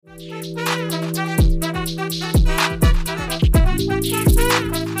Hey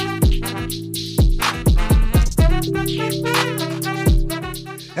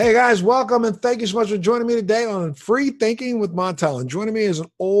guys, welcome and thank you so much for joining me today on Free Thinking with Montel. And joining me is an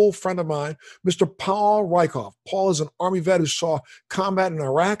old friend of mine, Mr. Paul Rieckoff. Paul is an Army vet who saw combat in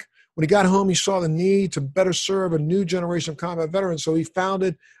Iraq. When he got home, he saw the need to better serve a new generation of combat veterans, so he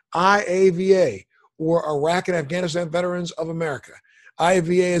founded IAVA, or Iraq and Afghanistan Veterans of America.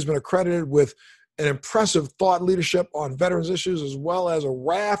 IAVA has been accredited with an impressive thought leadership on veterans issues, as well as a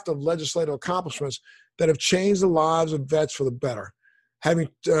raft of legislative accomplishments that have changed the lives of vets for the better. Having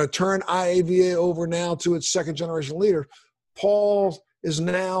turned IAVA over now to its second generation leader, Paul is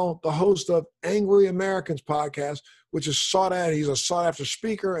now the host of Angry Americans podcast, which is sought out. He's a sought after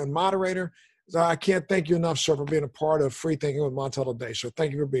speaker and moderator. So I can't thank you enough, sir, for being a part of Free Thinking with Montel today. So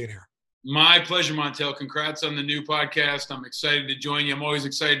thank you for being here. My pleasure, Montel. Congrats on the new podcast. I'm excited to join you. I'm always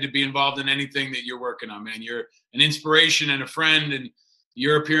excited to be involved in anything that you're working on, man. You're an inspiration and a friend, and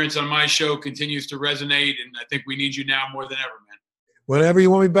your appearance on my show continues to resonate, and I think we need you now more than ever, man. Whenever you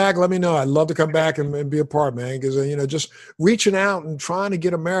want me back, let me know. I'd love to come back and be a part, man, because, just reaching out and trying to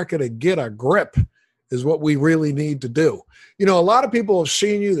get America to get a grip is what we really need to do. A lot of people have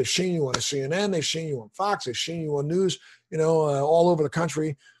seen you. They've seen you on CNN. They've seen you on Fox. They've seen you on news, all over the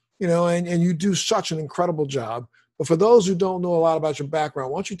country, and you do such an incredible job. But for those who don't know a lot about your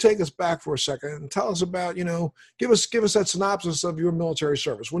background, why don't you take us back for a second and tell us about, give us that synopsis of your military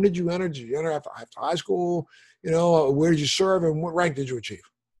service. When did you enter? Did you enter after high school? Where did you serve and what rank did you achieve?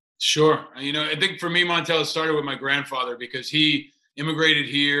 Sure. I think for me, Montel, it started with my grandfather because he immigrated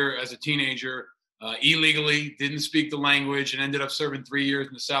here as a teenager, illegally, didn't speak the language, and ended up serving 3 years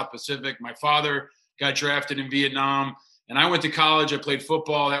in the South Pacific. My father got drafted in Vietnam, and I went to college. I played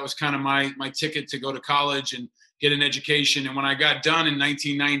football. That was kind of my ticket to go to college and get an education. And when I got done in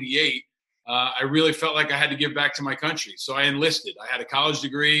 1998, I really felt like I had to give back to my country. So I enlisted. I had a college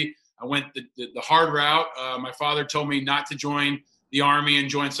degree. I went the hard route. My father told me not to join the Army and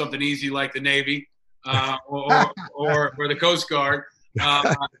join something easy like the Navy or the Coast Guard.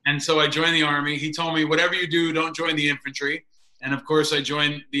 And so I joined the Army. He told me, whatever you do, don't join the infantry. And, of course, I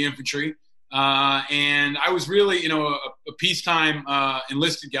joined the infantry. And I was really, a peacetime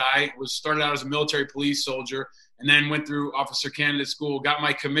enlisted guy. Started out as a military police soldier and then went through officer candidate school, got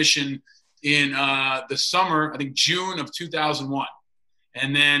my commission in the summer, I think June of 2001.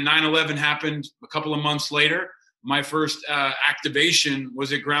 And then 9/11 happened a couple of months later. My first activation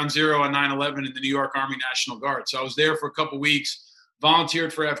was at Ground Zero on 9/11 in the New York Army National Guard. So I was there for a couple of weeks,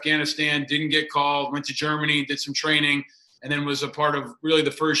 volunteered for Afghanistan, didn't get called, went to Germany, did some training, and then was a part of really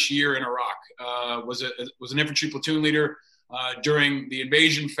the first year in Iraq. Was an infantry platoon leader during the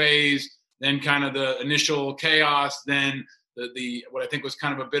invasion phase, then kind of the initial chaos, then the what I think was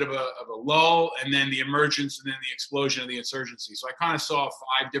kind of a bit of a lull, and then the emergence, and then the explosion of the insurgency. So I kind of saw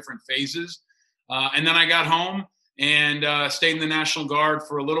 5 different phases. And then I got home and stayed in the National Guard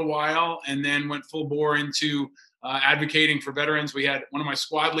for a little while, and then went full bore into advocating for veterans. We had one of my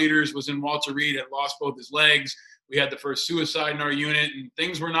squad leaders was in Walter Reed, had lost both his legs. We had the first suicide in our unit, and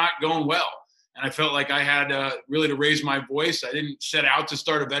things were not going well. And I felt like I had really to raise my voice. I didn't set out to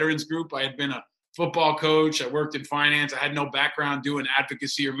start a veterans group. I had been a football coach. I worked in finance. I had no background doing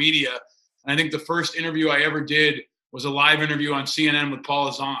advocacy or media. And I think the first interview I ever did was a live interview on CNN with Paul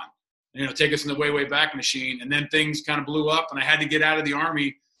Azan, take us in the way back machine. And then things kind of blew up, and I had to get out of the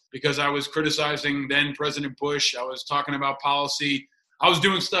Army because I was criticizing then President Bush. I was talking about policy. I was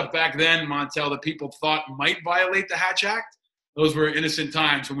doing stuff back then, Montel, that people thought might violate the Hatch Act. Those were innocent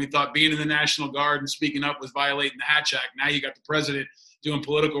times when we thought being in the National Guard and speaking up was violating the Hatch Act. Now you got the president doing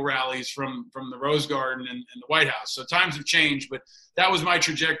political rallies from the Rose Garden and the White House. So times have changed, but that was my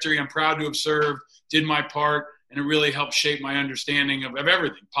trajectory. I'm proud to have served, did my part, and it really helped shape my understanding of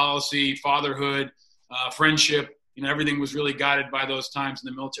everything, policy, fatherhood, friendship. Everything was really guided by those times in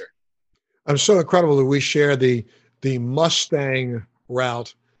the military. I'm so incredible that we share the Mustang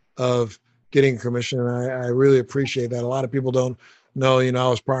route of getting commission. And I really appreciate that. A lot of people don't know, I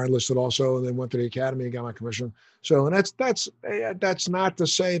was prior enlisted also, and then went to the academy and got my commission. So, and that's not to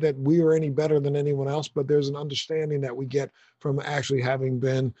say that we are any better than anyone else, but there's an understanding that we get from actually having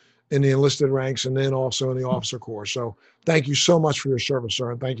been in the enlisted ranks and then also in the officer corps. So thank you so much for your service,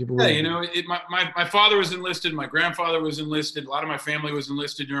 sir. And thank you for my father was enlisted. My grandfather was enlisted. A lot of my family was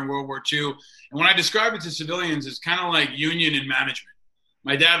enlisted during World War II. And when I describe it to civilians, it's kind of like union and management.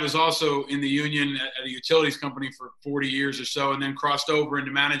 My dad was also in the union at a utilities company for 40 years or so, and then crossed over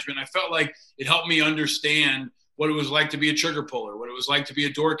into management. I felt like it helped me understand what it was like to be a trigger puller, what it was like to be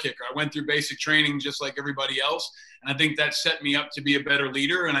a door kicker. I went through basic training just like everybody else. And I think that set me up to be a better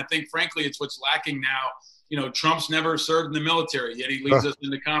leader. And I think, frankly, it's what's lacking now. You know, Trump's never served in the military, yet he leads us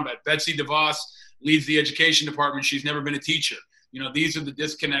into combat. Betsy DeVos leads the education department. She's never been a teacher. You know, these are the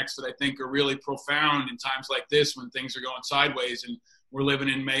disconnects that I think are really profound in times like this when things are going sideways and we're living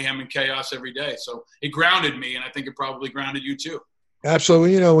in mayhem and chaos every day. So it grounded me, and I think it probably grounded you too.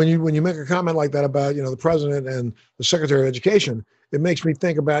 Absolutely. You know, when you make a comment like that about, you know, the president and the secretary of education, it makes me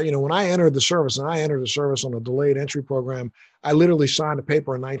think about, you know, when I entered the service, and I entered the service on a delayed entry program, I literally signed a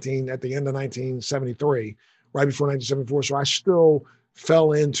paper at the end of 1973, right before 1974. So I still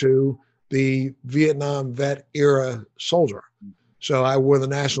fell into the Vietnam vet era soldier. So I wore the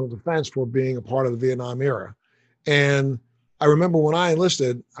national defense for being a part of the Vietnam era. And I remember when I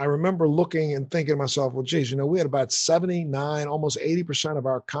enlisted, I remember looking and thinking to myself, well, geez, you know, we had about 79, almost 80% of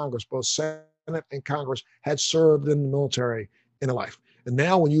our Congress, both Senate and Congress, had served in the military in their life. And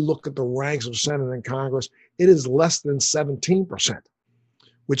now when you look at the ranks of Senate and Congress, it is less than 17%,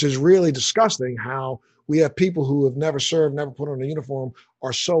 which is really disgusting how we have people who have never served, never put on a uniform,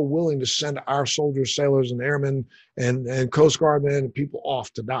 are so willing to send our soldiers, sailors, and airmen and Coast Guard men and people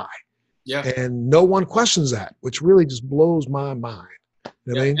off to die. Yeah. And no one questions that, which really just blows my mind. You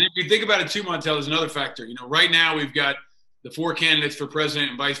know what I mean? And if you think about it too, Montel, there's another factor. You know, right now we've got the 4 candidates for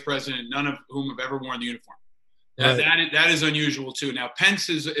president and vice president, none of whom have ever worn the uniform. That is unusual too. Now, Pence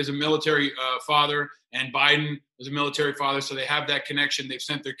is a military father, and Biden is a military father, so they have that connection. They've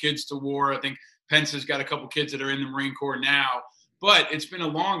sent their kids to war. I think Pence has got a couple kids that are in the Marine Corps now. But it's been a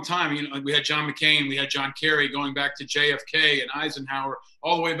long time. You know, we had John McCain, we had John Kerry, going back to JFK and Eisenhower,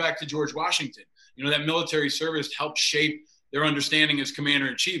 all the way back to George Washington. You know, that military service helped shape their understanding as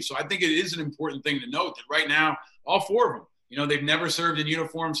commander-in-chief. So I think it is an important thing to note that right now, all 4 of them, you know, they've never served in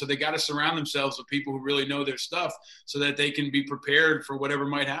uniform, so they got to surround themselves with people who really know their stuff so that they can be prepared for whatever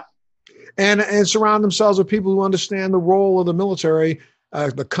might happen. And surround themselves with people who understand the role of the military,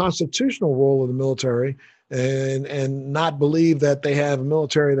 the constitutional role of the military, and not believe that they have a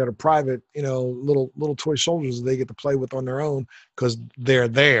military that are private, you know, little toy soldiers that they get to play with on their own because they're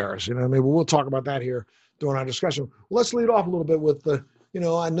theirs. You know what I mean? But we'll talk about that here during our discussion. Let's lead off a little bit with the, you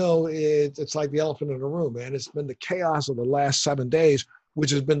know, I know it's like the elephant in the room, man. It's been the chaos of the last 7 days,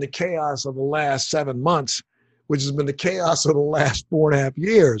 which has been the chaos of the last 7 months, which has been the chaos of the last 4.5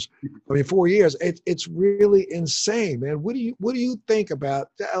 years. I mean, 4 years. It's really insane, man. What do you think about?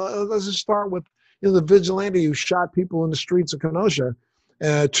 Let's just start with, you know, the vigilante who shot people in the streets of Kenosha,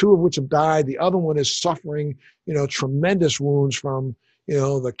 2 of which have died. The other one is suffering, you know, tremendous wounds from, you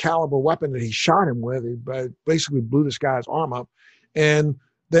know, the caliber weapon that he shot him with. He basically blew this guy's arm up. And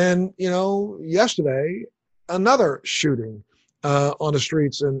then, you know, yesterday, another shooting on the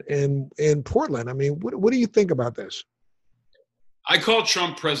streets in Portland. I mean, what do you think about this? I call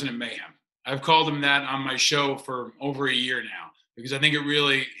Trump President Mayhem. I've called him that on my show for over a year now, because I think it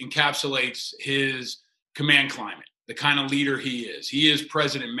really encapsulates his command climate, the kind of leader he is. He is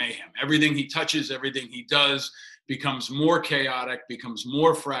President Mayhem. Everything he touches, everything he does becomes more chaotic, becomes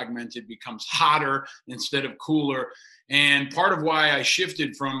more fragmented, becomes hotter instead of cooler. And part of why I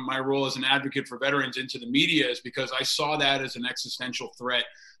shifted from my role as an advocate for veterans into the media is because I saw that as an existential threat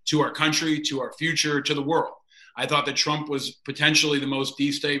to our country, to our future, to the world. I thought that Trump was potentially the most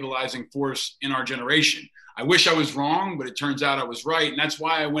destabilizing force in our generation. I wish I was wrong, but it turns out I was right. And that's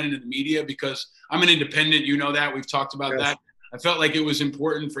why I went into the media, because I'm an independent. You know that. We've talked about that. I felt like it was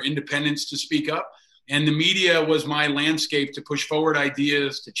important for independents to speak up. And the media was my landscape to push forward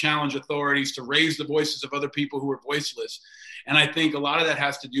ideas, to challenge authorities, to raise the voices of other people who were voiceless. And I think a lot of that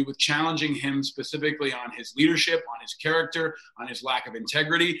has to do with challenging him specifically on his leadership, on his character, on his lack of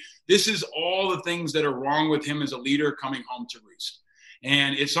integrity. This is all the things that are wrong with him as a leader coming home to roost.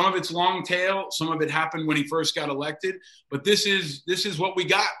 And some of it's long tail. Some of it happened when he first got elected. But this is what we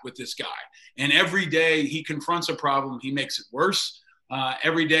got with this guy. And every day he confronts a problem, he makes it worse.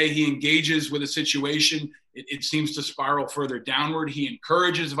 Every day he engages with a situation, it seems to spiral further downward. He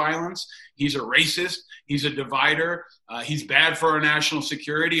encourages violence. He's a racist. He's a divider. He's bad for our national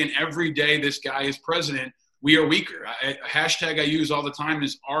security. And every day this guy is president, we are weaker. A hashtag I use all the time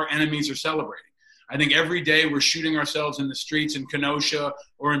is our enemies are celebrating. I think every day we're shooting ourselves in the streets in Kenosha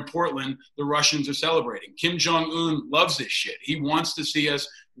or in Portland, the Russians are celebrating. Kim Jong-un loves this shit. He wants to see us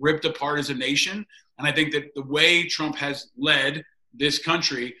ripped apart as a nation. And I think that the way Trump has led this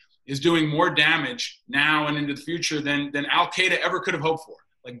country is doing more damage now and into the future than Al-Qaeda ever could have hoped for.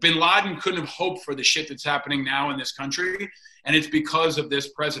 Like bin Laden couldn't have hoped for the shit that's happening now in this country. And it's because of this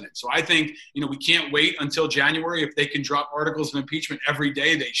president. So I think, you know, we can't wait until January. If they can drop articles of impeachment every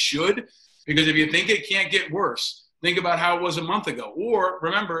day, they should. Because if you think it can't get worse, think about how it was a month ago. Or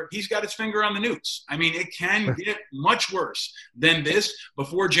remember, he's got his finger on the nukes. I mean, it can get much worse than this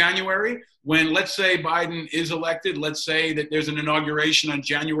before January. When, let's say, Biden is elected, let's say that there's an inauguration on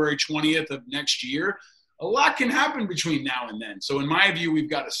January 20th of next year, a lot can happen between now and then. So in my view, we've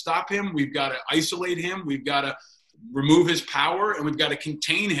got to stop him. We've got to isolate him. We've got to remove his power, and we've got to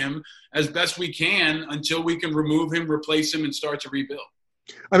contain him as best we can until we can remove him, replace him, and start to rebuild.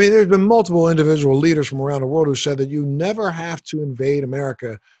 I mean, there's been multiple individual leaders from around the world who said that you never have to invade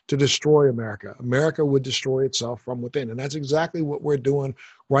America to destroy America. America would destroy itself from within. And that's exactly what we're doing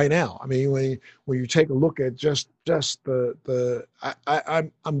right now. I mean, when you take a look at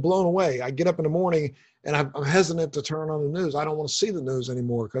I'm blown away. I get up in the morning and I'm hesitant to turn on the news. I don't want to see the news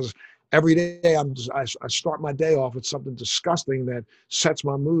anymore because every day I start my day off with something disgusting that sets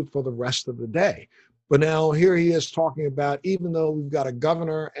my mood for the rest of the day. But now here he is talking about, even though we've got a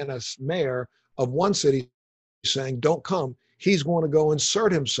governor and a mayor of one city saying, don't come, he's going to go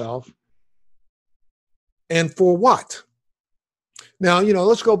insert himself. And for what? Now,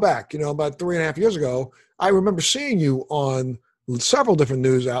 let's go back, about 3.5 years ago, I remember seeing you on several different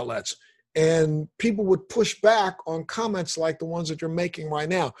news outlets, and people would push back on comments like the ones that you're making right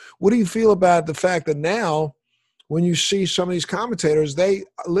now. What do you feel about the fact that now, when you see some of these commentators, they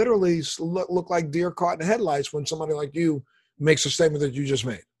literally look like deer caught in the headlights when somebody like you makes a statement that you just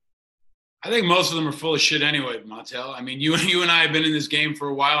made? I think most of them are full of shit anyway, Montel. I mean, you and I have been in this game for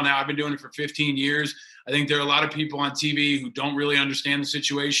a while now. I've been doing it for 15 years. I think there are a lot of people on TV who don't really understand the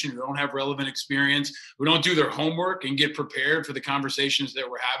situation, who don't have relevant experience, who don't do their homework and get prepared for the conversations that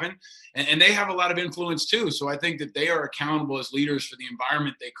we're having. And they have a lot of influence too. So I think that they are accountable as leaders for the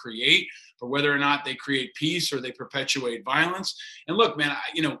environment they create, for whether or not they create peace or they perpetuate violence. And look, man,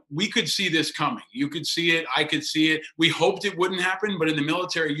 we could see this coming. You could see it. I could see it. We hoped it wouldn't happen, but in the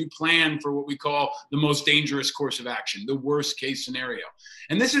military, you plan for what we call the most dangerous course of action, the worst case scenario.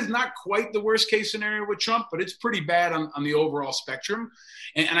 And this is not quite the worst case scenario with Trump, but it's pretty bad on the overall spectrum.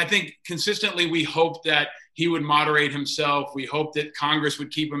 And I think consistently we hope that he would moderate himself. We hope that Congress would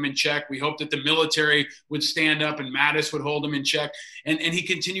keep him in check. We hope that the military would stand up and Mattis would hold him in check. And he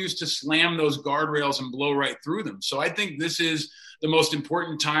continues to slam those guardrails and blow right through them. So I think this is the most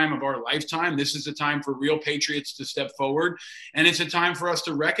important time of our lifetime. This is a time for real patriots to step forward. And it's a time for us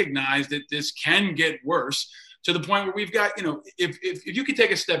to recognize that this can get worse to the point where we've got, if you could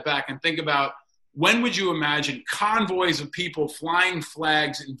take a step back and think about, when would you imagine convoys of people flying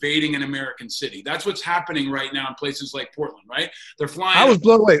flags invading an American city? That's what's happening right now in places like Portland, right? They're flying. I was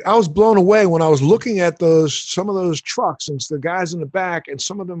blown away. I was blown away when I was looking at some of those trucks and the guys in the back, and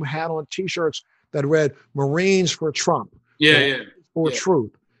some of them had on T-shirts that read "Marines for Trump." For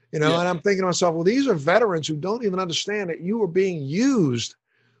truth. And I'm thinking to myself, well, these are veterans who don't even understand that you are being used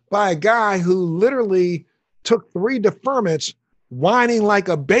by a guy who literally took 3 deferments, whining like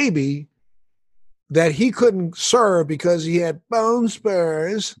a baby, that he couldn't serve because he had bone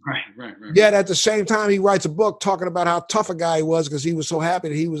spurs. Right. Yet at the same time, he writes a book talking about how tough a guy he was because he was so happy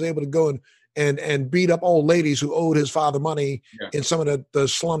that he was able to go and beat up old ladies who owed his father money in some of the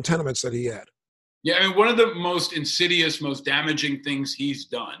slum tenements that he had. Yeah, I mean, one of the most insidious, most damaging things he's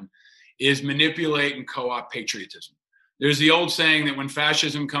done is manipulate and co-opt patriotism. There's the old saying that when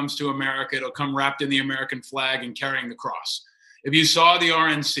fascism comes to America, it'll come wrapped in the American flag and carrying the cross. If you saw the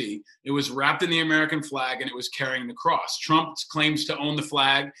RNC, it was wrapped in the American flag and it was carrying the cross. Trump claims to own the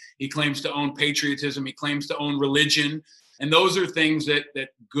flag. He claims to own patriotism. He claims to own religion. And those are things that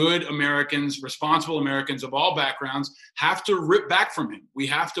good Americans, responsible Americans of all backgrounds, have to rip back from him. We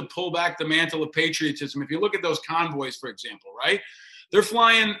have to pull back the mantle of patriotism. If you look at those convoys, for example, right? They're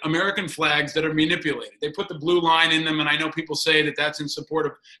flying American flags that are manipulated. They put the blue line in them, and I know people say that that's in support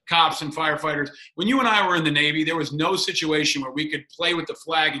of cops and firefighters. When you and I were in the Navy, there was no situation where we could play with the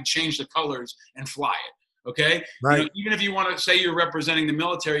flag and change the colors and fly it, okay? Right. Even if you want to say you're representing the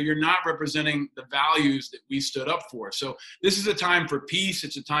military, you're not representing the values that we stood up for. So this is a time for peace.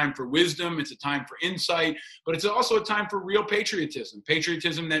 It's a time for wisdom. It's a time for insight, but it's also a time for real patriotism.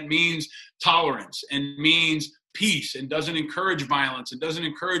 Patriotism that means tolerance and means peace and doesn't encourage violence and doesn't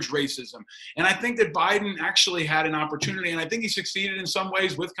encourage racism. And I think that Biden actually had an opportunity, and I think he succeeded in some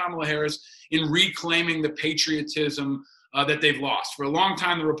ways with Kamala Harris in reclaiming the patriotism that they've lost. For a long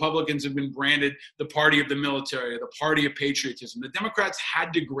time, the Republicans have been branded the party of the military, the party of patriotism. The Democrats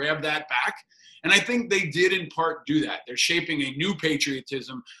had to grab that back. And I think they did in part do that. They're shaping a new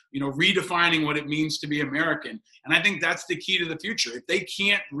patriotism, redefining what it means to be American. And I think that's the key to the future. If they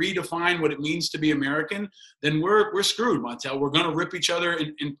can't redefine what it means to be American, then we're screwed, Montel. We're going to rip each other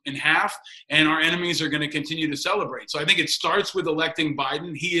in half, and our enemies are going to continue to celebrate. So I think it starts with electing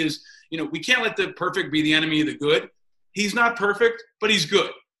Biden. He is, we can't let the perfect be the enemy of the good. He's not perfect, but he's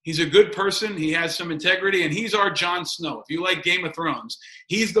good. He's a good person. He has some integrity, and he's our Jon Snow. If you like Game of Thrones,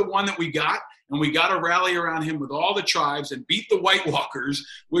 he's the one that we got. And we got to rally around him with all the tribes and beat the White Walkers,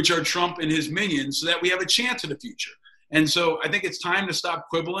 which are Trump and his minions, so that we have a chance in the future. And so I think it's time to stop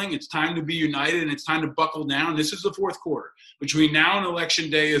quibbling. It's time to be united, and it's time to buckle down. This is the fourth quarter. Between now and Election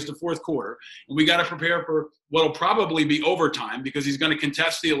Day is the fourth quarter. And we got to prepare for what will probably be overtime, because he's going to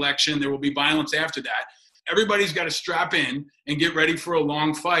contest the election. There will be violence after that. Everybody's got to strap in and get ready for a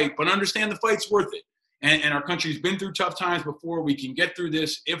long fight, but understand the fight's worth it. And our country's been through tough times before. We can get through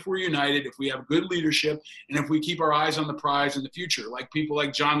this if we're united, if we have good leadership, and if we keep our eyes on the prize in the future. Like people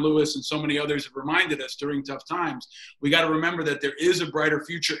like John Lewis and so many others have reminded us during tough times, we got to remember that there is a brighter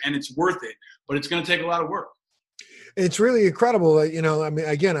future, and it's worth it, but it's going to take a lot of work. It's really incredible.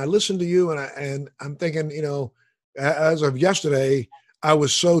 Again, I listened to you and I'm thinking, as of yesterday, I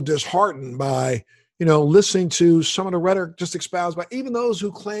was so disheartened by, listening to some of the rhetoric just espoused by even those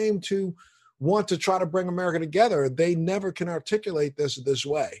who claim to want to try to bring America together. They never can articulate this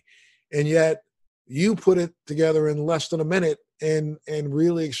way. And yet you put it together in less than a minute and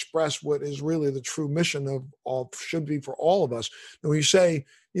really express what is really the true mission of all, should be for all of us. And when you say,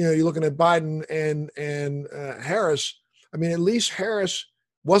 you're looking at Biden and Harris, I mean, at least Harris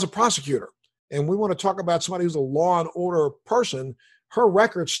was a prosecutor. And we want to talk about somebody who's a law and order person. Her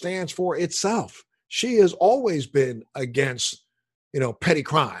record stands for itself. She has always been against petty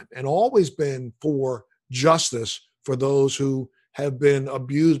crime, and always been for justice for those who have been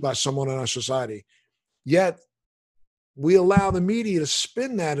abused by someone in our society. Yet we allow the media to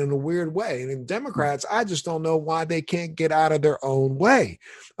spin that in a weird way. And in Democrats, I just don't know why they can't get out of their own way.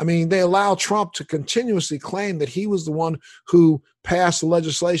 I mean, they allow Trump to continuously claim that he was the one who passed the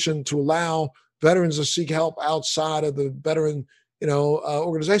legislation to allow veterans to seek help outside of the veteran,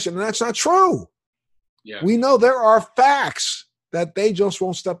 organization. And that's not true. Yeah. We know there are facts that they just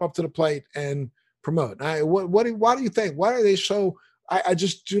won't step up to the plate and promote. Why do you think? Why are they so? I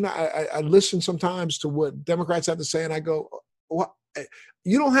just do not. I listen sometimes to what Democrats have to say, and I go, "What?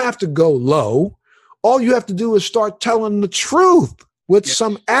 You don't have to go low. All you have to do is start telling the truth with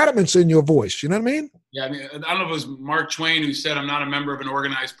some adamance in your voice." You know what I mean? Yeah, I mean, I don't know if it was Mark Twain who said, "I'm not a member of an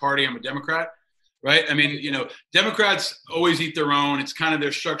organized party. I'm a Democrat." Right? I mean, Democrats always eat their own. It's kind of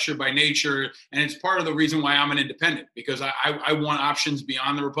their structure by nature. And it's part of the reason why I'm an independent, because I want options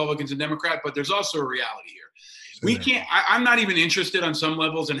beyond the Republicans and Democrat, but there's also a reality here. I'm not even interested on some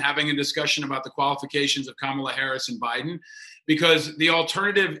levels in having a discussion about the qualifications of Kamala Harris and Biden, because the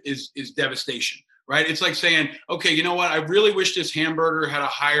alternative is devastation. Right? It's like saying, okay, you know what? I really wish this hamburger had a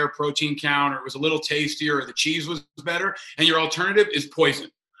higher protein count, or it was a little tastier, or the cheese was better. And your alternative is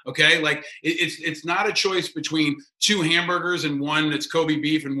poison. Okay, like it's not a choice between two hamburgers and one that's Kobe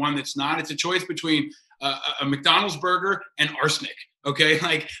beef and one that's not. It's a choice between a McDonald's burger and arsenic. Okay,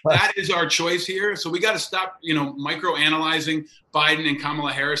 like that is our choice here. So we got to stop, microanalyzing Biden and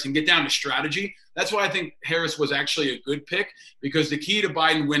Kamala Harris and get down to strategy. That's why I think Harris was actually a good pick, because the key to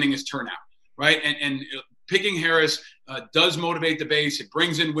Biden winning is turnout, right? And picking Harris does motivate the base. It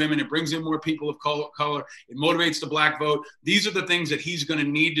brings in women. It brings in more people of color. It motivates the black vote. These are the things that he's going to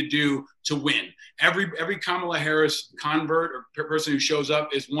need to do to win. Every Kamala Harris convert or person who shows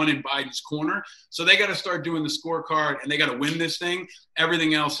up is one in Biden's corner. So they got to start doing the scorecard, and they got to win this thing.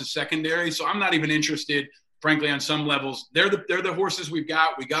 Everything else is secondary. So I'm not even interested, frankly, on some levels. They're the horses we've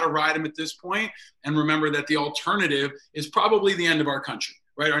got. We got to ride them at this point, and remember that the alternative is probably the end of our country.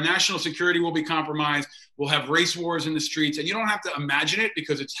 Right? Our national security will be compromised. We'll have race wars in the streets. And you don't have to imagine it,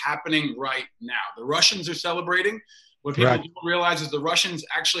 because it's happening right now. The Russians are celebrating. What people don't realize is the Russians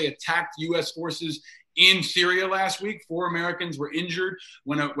actually attacked U.S. forces in Syria last week. 4 Americans were injured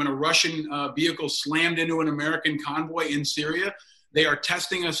when a Russian vehicle slammed into an American convoy in Syria. They are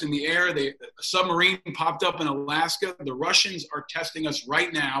testing us in the air. A submarine popped up in Alaska. The Russians are testing us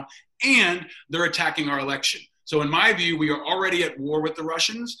right now, and they're attacking our election. So in my view, we are already at war with the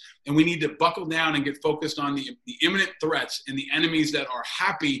Russians, and we need to buckle down and get focused on the imminent threats and the enemies that are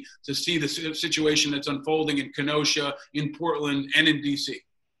happy to see the situation that's unfolding in Kenosha, in Portland, and in D.C.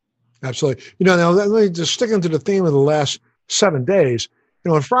 Absolutely. Now let me just stick into the theme of the last 7 days.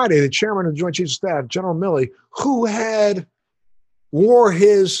 on Friday, the chairman of the Joint Chiefs of Staff, General Milley, who had wore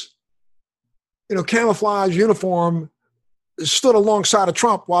his, camouflage uniform, stood alongside of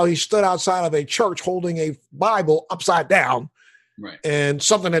Trump while he stood outside of a church holding a Bible upside down, right, and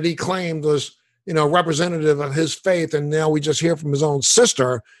something that he claimed was, representative of his faith. And now we just hear from his own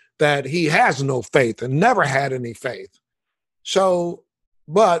sister that he has no faith and never had any faith. So,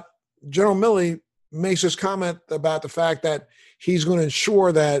 but General Milley makes this comment about the fact that he's going to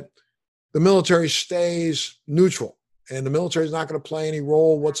ensure that the military stays neutral and the military is not going to play any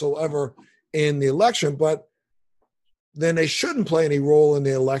role whatsoever in the election. But then they shouldn't play any role in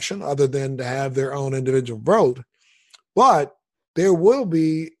the election other than to have their own individual vote. But there will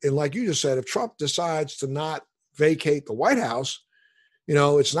be, and like you just said, if Trump decides to not vacate the White House,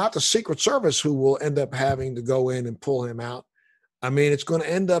 it's not the Secret Service who will end up having to go in and pull him out. I mean, it's going to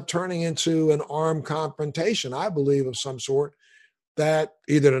end up turning into an armed confrontation, I believe, of some sort, that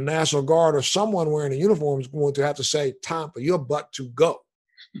either the National Guard or someone wearing a uniform is going to have to say, time for your butt to go.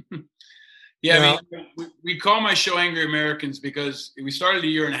 Yeah, I mean, we call my show Angry Americans because we started a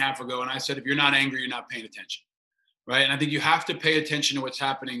year and a half ago, and I said, if you're not angry, you're not paying attention, right? And I think you have to pay attention to what's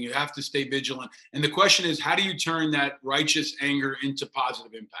happening. You have to stay vigilant. And the question is, how do you turn that righteous anger into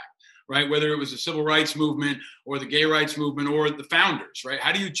positive impact, right? Whether it was the civil rights movement or the gay rights movement or the founders, right?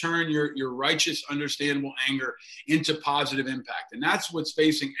 How do you turn your righteous, understandable anger into positive impact? And that's what's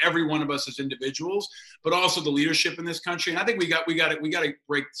facing every one of us as individuals, but also the leadership in this country. And I think we got to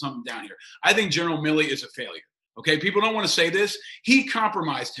break something down here. I think General Milley is a failure. Okay, people don't want to say this. He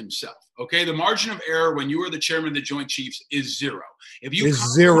compromised himself. Okay, the margin of error when you are the chairman of the Joint Chiefs is zero. If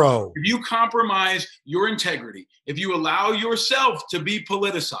you compromise your integrity, if you allow yourself to be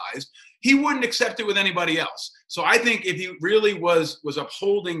politicized, he wouldn't accept it with anybody else. So I think if he really was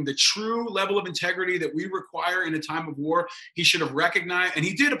upholding the true level of integrity that we require in a time of war, he should have recognized, and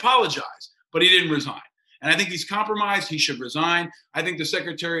he did apologize, but he didn't resign. And I think he's compromised. He should resign. I think the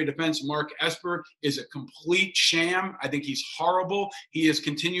Secretary of Defense, Mark Esper, is a complete sham. I think he's horrible. He has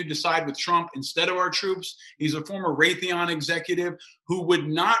continued to side with Trump instead of our troops. He's a former Raytheon executive who would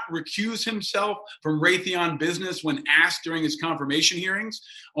not recuse himself from Raytheon business when asked during his confirmation hearings.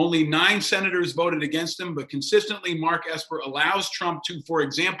 Only 9 senators voted against him, but consistently Mark Esper allows Trump to, for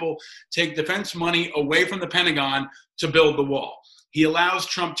example, take defense money away from the Pentagon to build the wall. He allows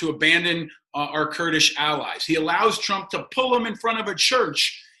Trump to abandon our Kurdish allies. He allows Trump to pull him in front of a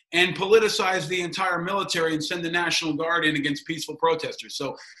church and politicize the entire military and send the National Guard in against peaceful protesters.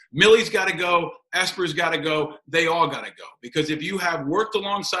 So Milley's got to go. Esper's got to go. They all got to go. Because if you have worked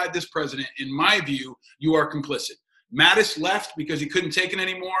alongside this president, in my view, you are complicit. Mattis left because he couldn't take it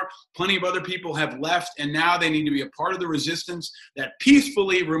anymore. Plenty of other people have left, and now they need to be a part of the resistance that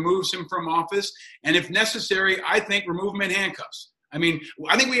peacefully removes him from office. And if necessary, I think remove him in handcuffs. I mean,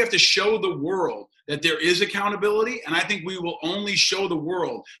 I think we have to show the world that there is accountability, and I think we will only show the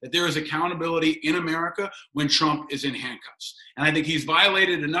world that there is accountability in America when Trump is in handcuffs. And I think he's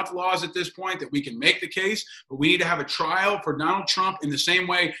violated enough laws at this point that we can make the case, but we need to have a trial for Donald Trump in the same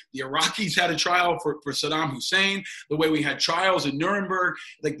way the Iraqis had a trial for Saddam Hussein, the way we had trials in Nuremberg.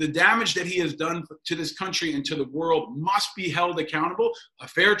 Like, the damage that he has done to this country and to the world must be held accountable, a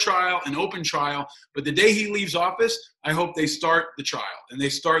fair trial, an open trial. But the day he leaves office, I hope they start the trial and they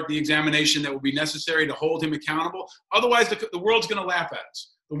start the examination that will be necessary to hold him accountable. Otherwise, the world's going to laugh at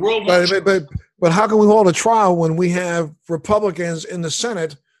us. The world won't. But how can we hold a trial when we have Republicans in the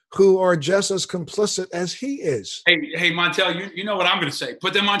Senate who are just as complicit as he is? Hey, Montel, you know what I'm going to say.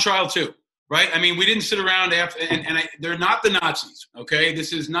 Put them on trial too, right? I mean, we didn't sit around after, they're not the Nazis, okay?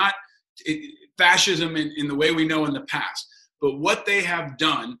 This is not fascism in the way we know in the past. But what they have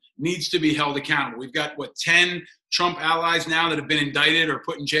done needs to be held accountable. We've got, 10 Trump allies now that have been indicted or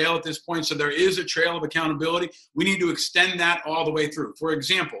put in jail at this point. So there is a trail of accountability. We need to extend that all the way through. For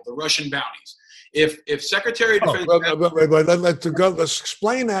example, the Russian bounties. If Secretary of Defense... Let's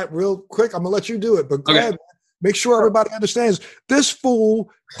explain that real quick. I'm going to let you do it. But go ahead. Make sure everybody understands. This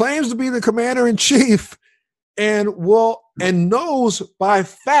fool claims to be the commander-in-chief and knows by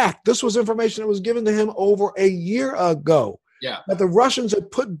fact, this was information that was given to him over a year ago. Yeah. That the Russians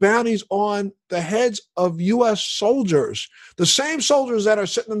had put bounties on the heads of U.S. soldiers, the same soldiers that are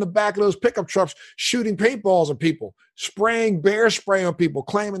sitting in the back of those pickup trucks shooting paintballs at people, spraying bear spray on people,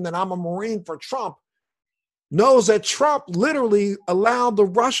 claiming that I'm a Marine for Trump, knows that Trump literally allowed the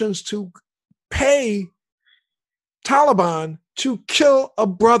Russians to pay Taliban to kill a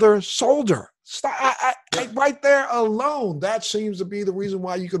brother soldier. Right there alone, that seems to be the reason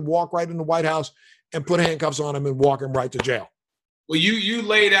why you could walk right in the White House and put handcuffs on him and walk him right to jail. Well, you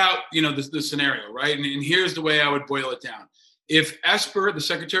laid out, the scenario, right? And here's the way I would boil it down. If Esper, the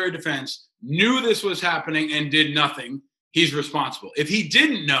Secretary of Defense, knew this was happening and did nothing, he's responsible. If he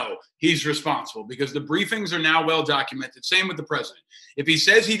didn't know, he's responsible because the briefings are now well documented. Same with the president. If he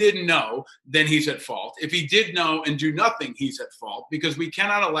says he didn't know, then he's at fault. If he did know and do nothing, he's at fault because we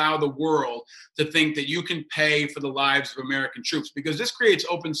cannot allow the world to think that you can pay for the lives of American troops because this creates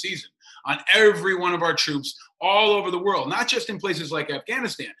open season on every one of our troops all over the world, not just in places like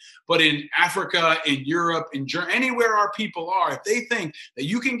Afghanistan, but in Africa, in Europe, in Germany, anywhere our people are. If they think that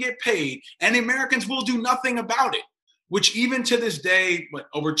you can get paid and Americans will do nothing about it, which even to this day,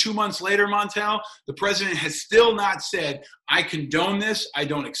 over 2 months later, Montel, the president has still not said, I condone this, I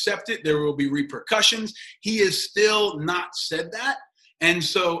don't accept it, there will be repercussions. He has still not said that. And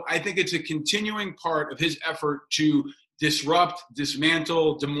so I think it's a continuing part of his effort to disrupt,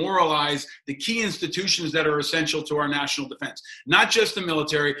 dismantle, demoralize the key institutions that are essential to our national defense. Not just the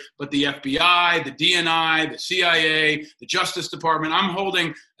military, but the FBI, the DNI, the CIA, the Justice Department. I'm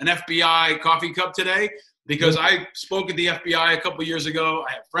holding an FBI coffee cup today because I spoke at the FBI a couple of years ago.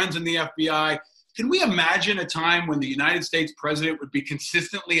 I have friends in the FBI. Can we imagine a time when the United States president would be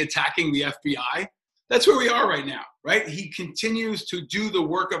consistently attacking the FBI? That's where we are right now, right? He continues to do the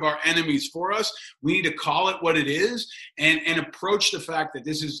work of our enemies for us. We need to call it what it is and approach the fact that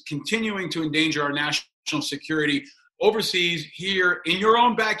this is continuing to endanger our national security overseas, here, in your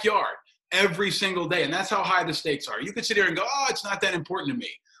own backyard, every single day. And that's how high the stakes are. You could sit here and go, oh, it's not that important to me.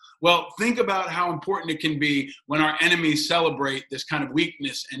 Well, think about how important it can be when our enemies celebrate this kind of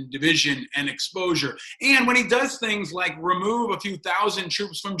weakness and division and exposure. And when he does things like remove a few thousand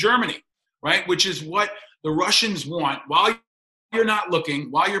troops from Germany, right? Which is what the Russians want. While you're not looking,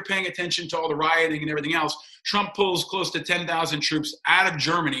 while you're paying attention to all the rioting and everything else, Trump pulls close to 10,000 troops out of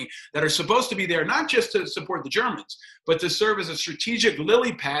Germany that are supposed to be there, not just to support the Germans, but to serve as a strategic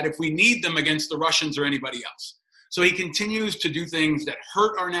lily pad if we need them against the Russians or anybody else. So he continues to do things that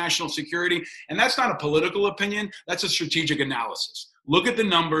hurt our national security. And that's not a political opinion. That's a strategic analysis. Look at the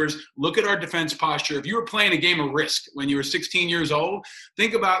numbers. Look at our defense posture. If you were playing a game of Risk when you were 16 years old,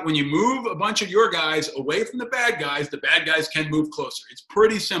 think about when you move a bunch of your guys away from the bad guys can move closer. It's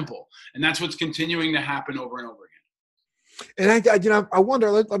pretty simple. And that's what's continuing to happen over and over again. And I wonder,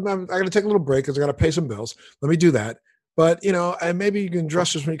 I'm going to take a little break because I got to pay some bills. Let me do that. But, and maybe you can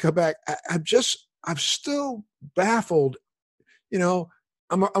address this when you come back. I'm still baffled,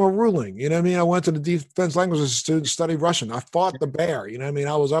 I'm a ruling, you know what I mean? I went to the Defense Languages Institute and studied Russian. I fought the bear, you know what I mean?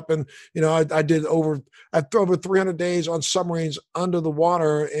 I was up in, I did over 300 days on submarines under the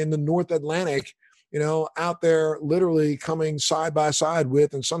water in the North Atlantic, out there literally coming side by side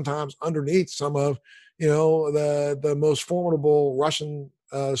with, and sometimes underneath some of, the most formidable Russian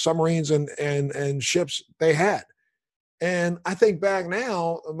submarines and ships they had. And I think back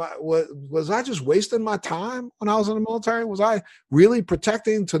now, was I just wasting my time when I was in the military? Was I really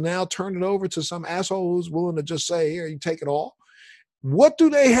protecting to now turn it over to some asshole who's willing to just say, here, you take it all? What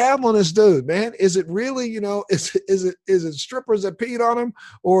do they have on this dude, man? Is it really, is it strippers that peed on him?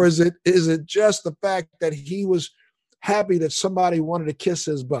 Or is it just the fact that he was happy that somebody wanted to kiss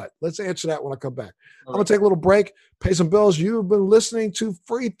his butt? Let's answer that when I come back. I'm going to take a little break, pay some bills. You've been listening to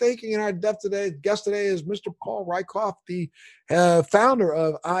Free Thinking, and our guest today is Mr. Paul Rieckoff, the founder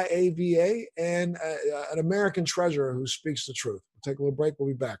of IAVA and an American treasurer who speaks the truth. We'll take a little break. We'll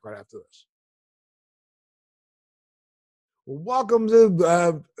be back right after this. Welcome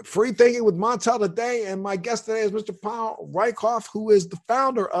to Free Thinking with Montel today, and my guest today is Mr. Paul Rieckoff, who is the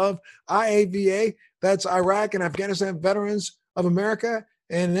founder of IAVA, that's Iraq and Afghanistan Veterans of America,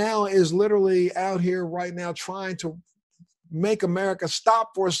 and now is literally out here right now trying to make America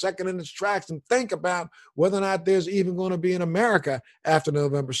stop for a second in its tracks and think about whether or not there's even going to be an America after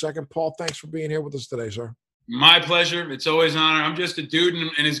November 2nd. Paul, thanks for being here with us today, sir. My pleasure. It's always an honor. I'm just a dude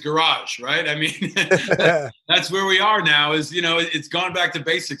in his garage, right? I mean, that's where we are now is, it's gone back to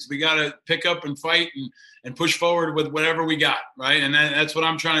basics. We got to pick up and fight and push forward with whatever we got, right? And that's what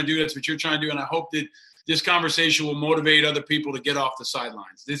I'm trying to do. That's what you're trying to do. And I hope that this conversation will motivate other people to get off the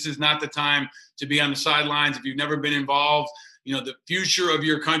sidelines. This is not the time to be on the sidelines. If you've never been involved, the future of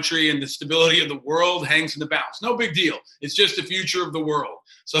your country and the stability of the world hangs in the balance. No big deal. It's just the future of the world.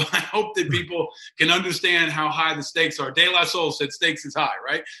 So I hope that people can understand how high the stakes are. De La Soul said stakes is high,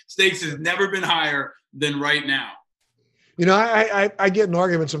 right? Stakes has never been higher than right now. I get in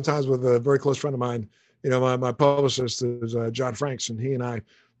arguments sometimes with a very close friend of mine. My publicist is John Franks, and he and I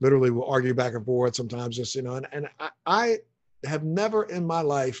literally will argue back and forth sometimes. Just and I have never in my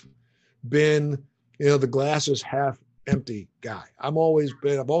life been the glass is half empty guy. I've always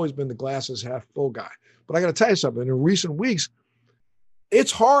been the glass is half full guy. But I got to tell you something. In recent weeks,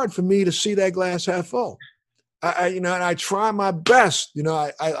 it's hard for me to see that glass half full. and I try my best.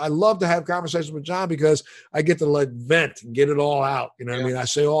 I love to have conversations with John because I get to like vent and get it all out. You know what I mean? I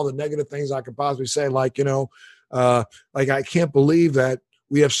say all the negative things I could possibly say, like, like I can't believe that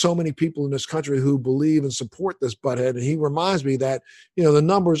we have so many people in this country who believe and support this butthead. And he reminds me that, the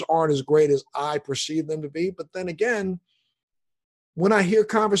numbers aren't as great as I perceive them to be. But then again, when I hear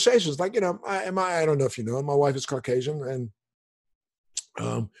conversations like, I don't know if you know, my wife is Caucasian,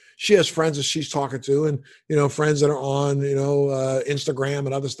 and she has friends that she's talking to, and, friends that are on, Instagram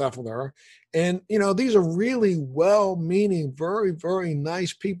and other stuff with her. And, these are really well-meaning, very, very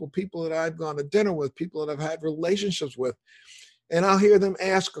nice people that I've gone to dinner with, people that I've had relationships with. And I'll hear them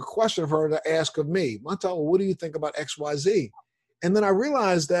ask a question of her to ask of me. Montel, what do you think about XYZ? And then I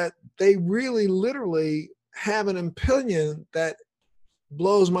realize that they really literally have an opinion that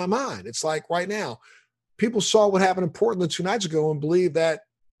blows my mind. It's like right now, people saw what happened in Portland 2 nights ago and believe that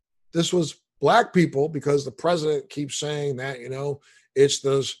this was black people because the president keeps saying that, it's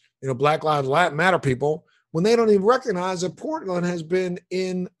those, Black Lives Matter people, when they don't even recognize that Portland has been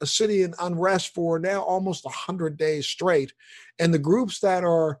in a city in unrest for now almost 100 days straight. And the groups that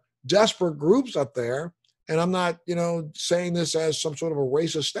are desperate groups up there, and I'm not, saying this as some sort of a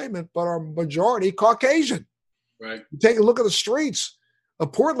racist statement, but are majority Caucasian. Right. You take a look at the streets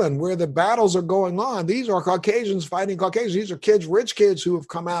of Portland where the battles are going on. These are Caucasians fighting Caucasians. These are kids, rich kids who have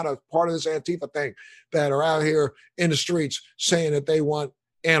come out as part of this Antifa thing that are out here in the streets saying that they want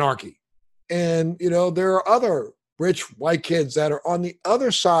anarchy. And, there are other rich white kids that are on the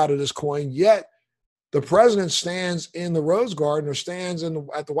other side of this coin, yet the president stands in the Rose Garden or stands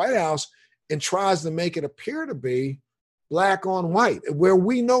at the White House and tries to make it appear to be black on white, where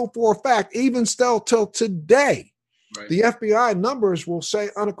we know for a fact, even still till today, right, the FBI numbers will say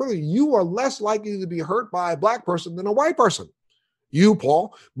unequivocally, you are less likely to be hurt by a black person than a white person. You,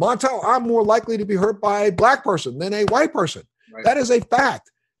 Paul, Montel, I'm more likely to be hurt by a black person than a white person. Right. That is a fact.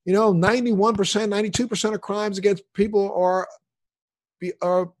 91%, 92% of crimes against people are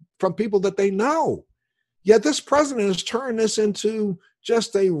from people that they know. Yet this president has turned this into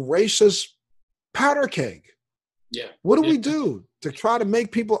just a racist powder keg. Yeah. What do we do to try to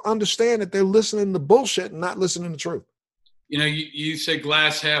make people understand that they're listening to bullshit and not listening to truth? You say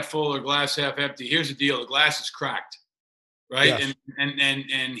glass half full or glass half empty. Here's the deal. The glass is cracked. Right. Yes.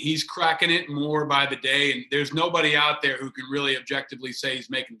 And he's cracking it more by the day. And there's nobody out there who can really objectively say he's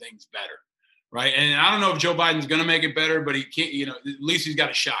making things better. Right. And I don't know if Joe Biden's going to make it better, but he can't, at least he's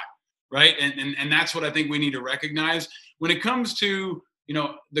got a shot. Right. And that's what I think we need to recognize when it comes to,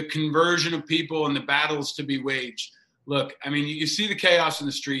 the conversion of people and the battles to be waged. Look, I mean, you see the chaos in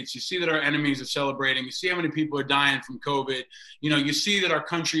the streets. You see that our enemies are celebrating. You see how many people are dying from COVID. You see that our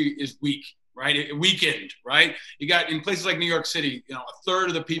country is weak. Right? Weakened, right? You got in places like New York City, a third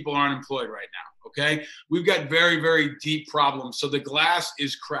of the people are unemployed right now. Okay. We've got very, very deep problems. So the glass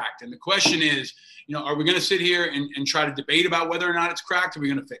is cracked. And the question is, are we going to sit here and try to debate about whether or not it's cracked? Or are we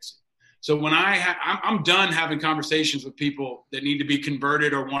going to fix it? So when I'm done having conversations with people that need to be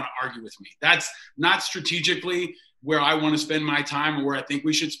converted or want to argue with me. That's not strategically where I want to spend my time or where I think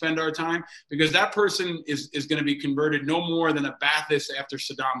we should spend our time, because that person is going to be converted no more than a Ba'athist after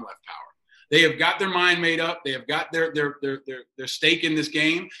Saddam left power. They have got their mind made up. They have got their stake in this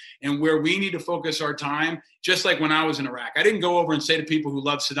game. And where we need to focus our time, just like when I was in Iraq, I didn't go over and say to people who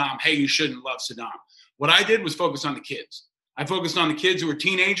love Saddam, hey, you shouldn't love Saddam. What I did was focus on the kids. I focused on the kids who were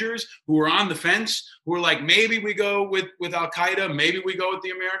teenagers, who were on the fence, who were like, maybe we go with Al-Qaeda, maybe we go with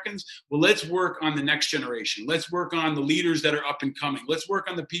the Americans. Well, let's work on the next generation. Let's work on the leaders that are up and coming. Let's work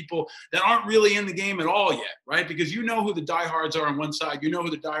on the people that aren't really in the game at all yet, right? Because you know who the diehards are on one side. You know who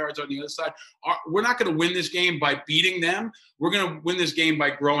the diehards are on the other side. We're not going to win this game by beating them. We're going to win this game by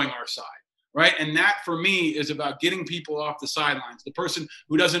growing our side. Right. And that for me is about getting people off the sidelines. The person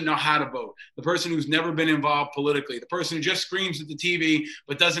who doesn't know how to vote, the person who's never been involved politically, the person who just screams at the TV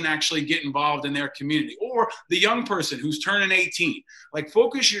but doesn't actually get involved in their community, or the young person who's turning 18. Like,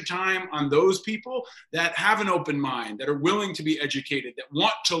 focus your time on those people that have an open mind, that are willing to be educated, that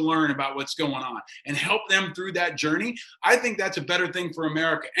want to learn about what's going on, and help them through that journey. I think that's a better thing for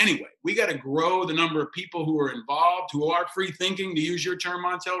America anyway. We got to grow the number of people who are involved, who are free thinking, to use your term,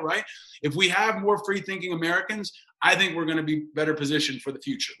 Montel, right? If we have more free-thinking Americans, I think we're going to be better positioned for the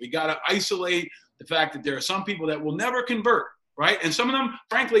future. We got to isolate the fact that there are some people that will never convert, right? And some of them,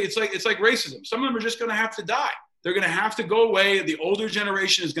 frankly, it's like racism. Some of them are just going to have to die. They're going to have to go away. The older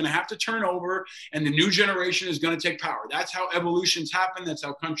generation is going to have to turn over, and the new generation is going to take power. That's how evolutions happen. That's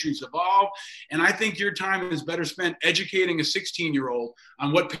how countries evolve. And I think your time is better spent educating a 16-year-old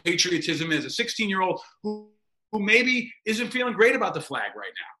on what patriotism is, a 16-year-old who maybe isn't feeling great about the flag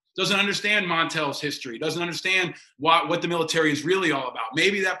right now. doesn't understand Montel's history, doesn't understand what the military is really all about.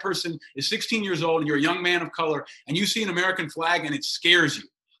 Maybe that person is 16 years old and you're a young man of color and you see an American flag and it scares you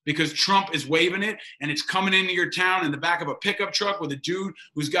because Trump is waving it and it's coming into your town in the back of a pickup truck with a dude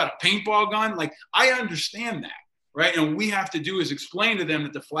who's got a paintball gun. Like, I understand that, right? And what we have to do is explain to them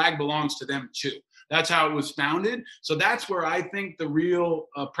that the flag belongs to them too. That's how it was founded. So that's where I think the real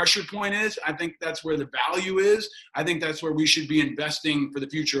pressure point is. I think that's where the value is. I think that's where we should be investing for the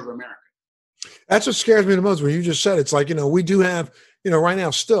future of America. That's what scares me the most when you just said it's like, we do have, right now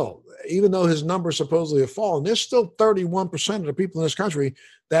still, even though his numbers supposedly have fallen, there's still 31% of the people in this country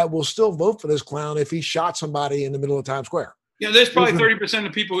that will still vote for this clown if he shot somebody in the middle of Times Square. Yeah, there's probably 30%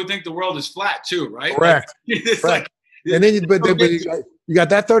 of people who think the world is flat too, right? Correct. It's Correct. And then, you got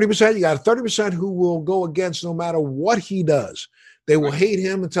that 30%. You got 30% who will go against no matter what he does. They will hate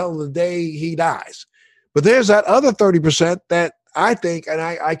him until the day he dies. But there's that other 30% that I think, and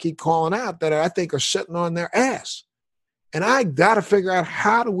I keep calling out, that I think are sitting on their ass. And I got to figure out,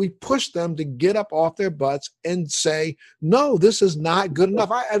 how do we push them to get up off their butts and say, no, this is not good enough.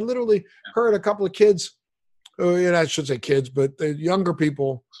 I literally heard a couple of kids, I should say kids, but the younger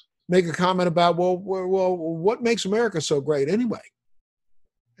people make a comment about, well, what makes America so great anyway?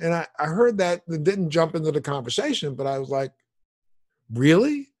 And I heard that. It didn't jump into the conversation, but I was like,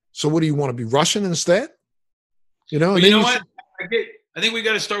 really? So what do you want to be Russian instead? But you know what? I think we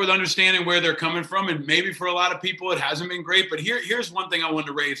got to start with understanding where they're coming from. And maybe for a lot of people, it hasn't been great. But here's one thing I wanted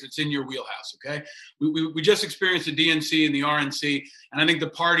to raise that's in your wheelhouse, okay? We just experienced the DNC and the RNC, and I think the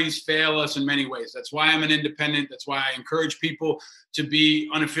parties fail us in many ways. That's why I'm an independent. That's why I encourage people to be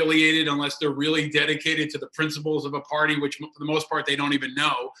unaffiliated unless they're really dedicated to the principles of a party, which for the most part they don't even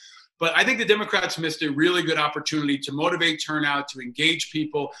know. But I think the Democrats missed a really good opportunity to motivate turnout, to engage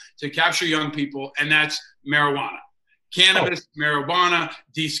people, to capture young people, and that's marijuana. Cannabis, marijuana,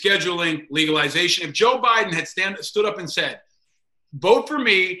 descheduling, legalization. If Joe Biden had stood up and said, vote for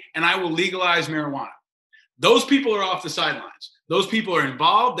me and I will legalize marijuana, those people are off the sidelines. Those people are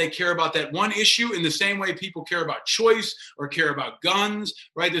involved. They care about that one issue in the same way people care about choice or care about guns,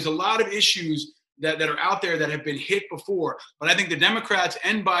 right? There's a lot of issues that are out there that have been hit before. But I think the Democrats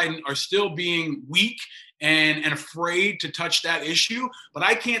and Biden are still being weak and afraid to touch that issue. But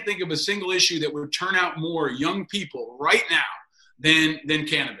I can't think of a single issue that would turn out more young people right now than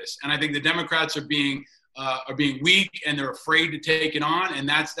cannabis. And I think the Democrats are being weak and they're afraid to take it on. And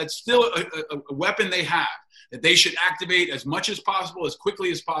that's still a weapon they have that they should activate as much as possible, as quickly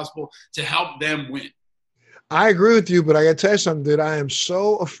as possible, to help them win. I agree with you, but I got to tell you something, dude. I am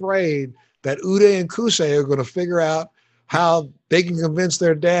so afraid that Uday and Kusei are going to figure out how they can convince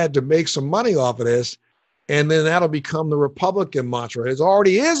their dad to make some money off of this. And then that'll become the Republican mantra. It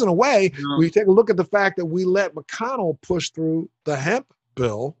already is in a way. Yeah. We take a look at the fact that we let McConnell push through the hemp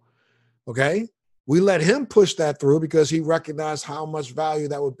bill. Okay. We let him push that through because he recognized how much value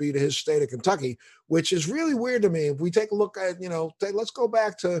that would be to his state of Kentucky, which is really weird to me. If we take a look at, let's go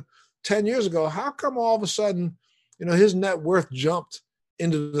back to 10 years ago. How come all of a sudden, his net worth jumped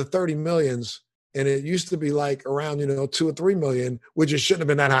into the 30 millions, and it used to be like around, 2 or 3 million, which it shouldn't have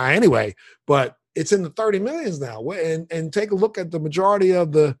been that high anyway, but it's in the 30 millions now. And take a look at the majority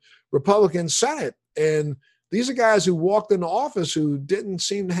of the Republican Senate. And these are guys who walked into office who didn't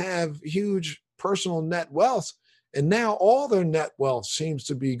seem to have huge personal net wealth. And now all their net wealth seems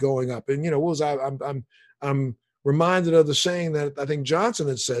to be going up. And, I'm reminded of the saying that I think Johnson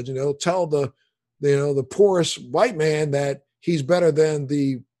had said, tell the poorest white man that he's better than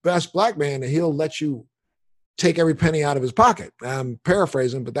the best black man, and he'll let you take every penny out of his pocket. I'm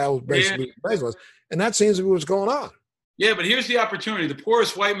paraphrasing, but that was basically what the phrase was. And that seems to be what's going on. Yeah, but here's the opportunity. The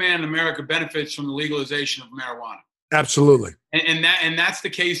poorest white man in America benefits from the legalization of marijuana. Absolutely. And that's the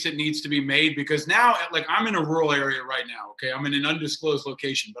case that needs to be made, because now, like, I'm in a rural area right now, okay? I'm in an undisclosed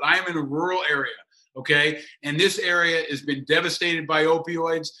location, but I am in a rural area. Okay. And this area has been devastated by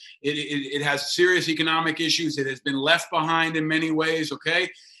opioids. It has serious economic issues. It has been left behind in many ways. Okay.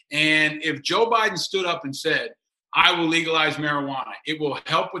 And if Joe Biden stood up and said, I will legalize marijuana, it will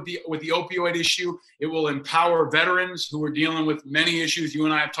help with the opioid issue. It will empower veterans who are dealing with many issues. You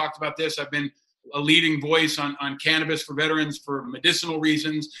and I have talked about this. I've been a leading voice on cannabis for veterans for medicinal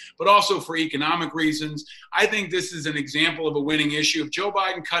reasons, but also for economic reasons. I think this is an example of a winning issue. If Joe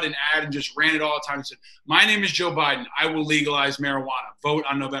Biden cut an ad and just ran it all the time and said, my name is Joe Biden, I will legalize marijuana, vote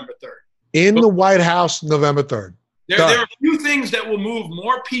on November 3rd. In the White House, November 3rd. There are a few things that will move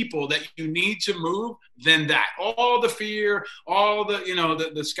more people that you need to move than that. All the fear, all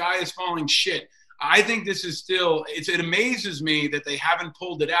the sky is falling shit. I think this is still, it amazes me that they haven't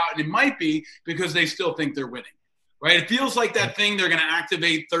pulled it out. And it might be because they still think they're winning. right? It feels like that thing they're going to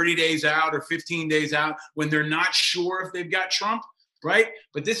activate 30 days out or 15 days out when they're not sure if they've got Trump, right?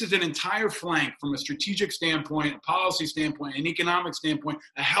 But this is an entire flank from a strategic standpoint, a policy standpoint, an economic standpoint,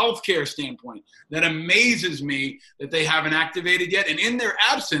 a healthcare standpoint that amazes me that they haven't activated yet. And in their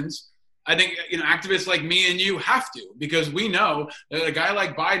absence, I think, activists like me and you have to, because we know that a guy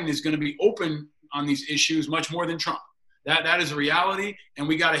like Biden is going to be open on these issues much more than Trump. That is a reality, and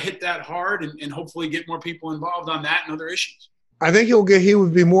we got to hit that hard and hopefully get more people involved on that and other issues. I think he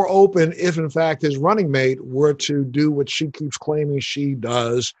would be more open if, in fact, his running mate were to do what she keeps claiming she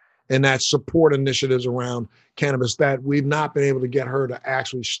does, and that's support initiatives around cannabis that we've not been able to get her to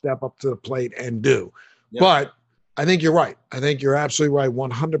actually step up to the plate and do. Yep. But I think you're right. I think you're absolutely right,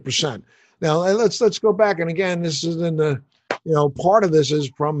 100%. Now, let's go back. And again, this is in the, part of this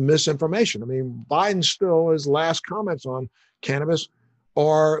is from misinformation. I mean, Biden still, his last comments on cannabis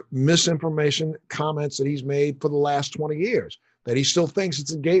are misinformation comments that he's made for the last 20 years, that he still thinks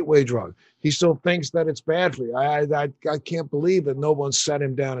it's a gateway drug. He still thinks that it's bad for you. I can't believe that no one sat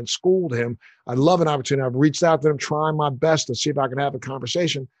him down and schooled him. I'd love an opportunity. I've reached out to him, trying my best to see if I can have a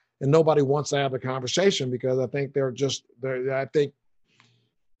conversation, and nobody wants to have a conversation because I think they're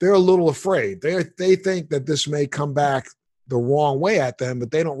a little afraid. They think that this may come back the wrong way at them,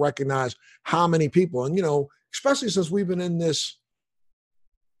 but they don't recognize how many people, and especially since we've been in this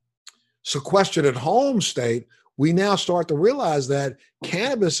sequestered at home state, we now start to realize that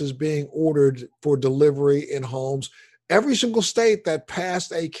cannabis is being ordered for delivery in homes. Every single state that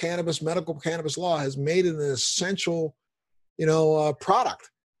passed a medical cannabis law has made it an essential,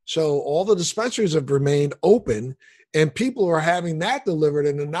 product. So all the dispensaries have remained open, and people are having that delivered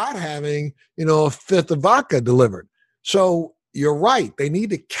and they're not having, a fifth of vodka delivered. So you're right. They need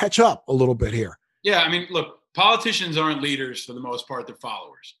to catch up a little bit here. Yeah. I mean, look, politicians aren't leaders for the most part. They're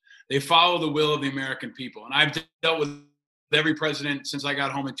followers. They follow the will of the American people. And I've dealt with every president since I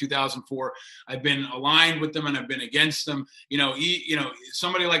got home in 2004. I've been aligned with them and I've been against them.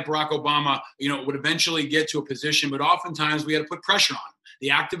 Somebody like Barack Obama, would eventually get to a position, but oftentimes we had to put pressure on him. The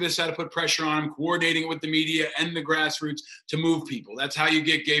activists had to put pressure on him, coordinating with the media and the grassroots to move people. That's how you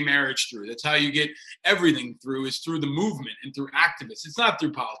get gay marriage through. That's how you get everything through, is through the movement and through activists. It's not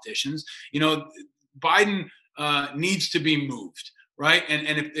through politicians. Biden needs to be moved. Right.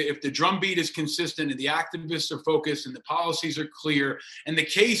 And if the drumbeat is consistent and the activists are focused and the policies are clear and the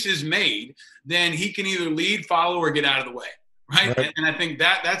case is made, then he can either lead, follow, or get out of the way. Right. And I think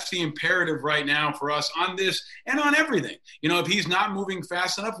that's the imperative right now for us on this and on everything. If he's not moving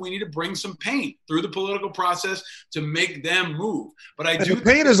fast enough, we need to bring some pain through the political process to make them move. But the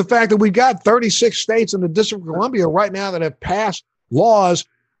pain is the fact that we got 36 states in the District of Columbia right now that have passed laws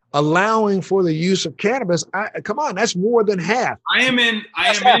allowing for the use of cannabis. Come on, that's more than half. I am in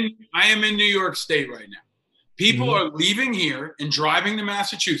New York State right now. People are leaving here and driving to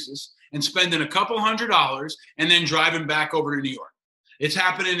Massachusetts and spending a couple $100 and then driving back over to New York. It's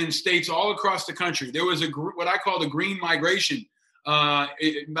happening in states all across the country. There was what I call the green migration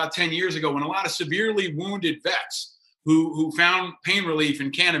about 10 years ago, when a lot of severely wounded vets who found pain relief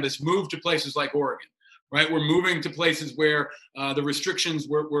in cannabis moved to places like Oregon. Right, we're moving to places where the restrictions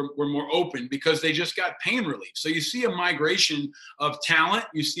were more open because they just got pain relief. So you see a migration of talent,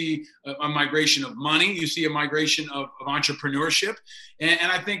 you see a migration of money, you see a migration of entrepreneurship,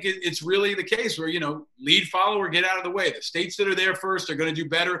 and I think it's really the case where lead, follow, or get out of the way. The states that are there first are going to do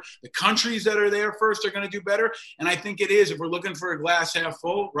better. The countries that are there first are going to do better. And I think it is, if we're looking for a glass half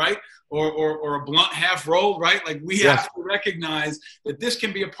full, right, or a blunt half rolled, right, like we have to recognize that this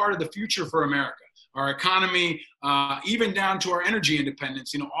can be a part of the future for America. Our economy, even down to our energy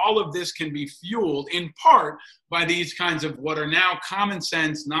independence, all of this can be fueled in part by these kinds of what are now common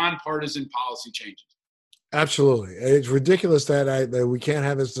sense, nonpartisan policy changes. Absolutely. It's ridiculous that we can't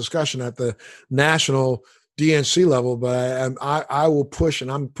have this discussion at the national DNC level, but I will push, and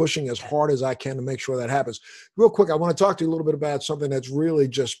I'm pushing as hard as I can to make sure that happens. Real quick, I want to talk to you a little bit about something that's really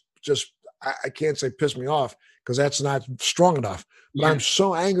just I can't say pissed me off because that's not strong enough, but I'm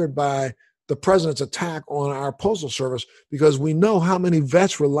so angered by the president's attack on our postal service, because we know how many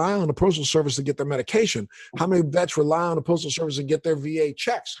vets rely on the postal service to get their medication, how many vets rely on the postal service to get their VA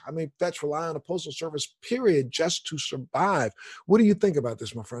checks, how many vets rely on the postal service, period, just to survive. What do you think about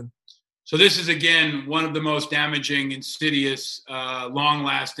this, my friend? So this is, again, one of the most damaging, insidious,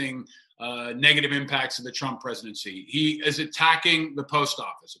 long-lasting negative impacts of the Trump presidency. He is attacking the post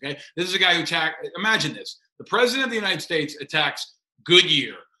office, okay? This is a guy who imagine this. The president of the United States attacks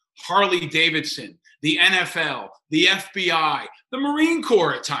Goodyear, Harley-Davidson, the NFL, the FBI, the Marine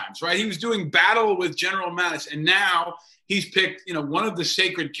Corps at times, right? He was doing battle with General Mattis, and now he's picked, one of the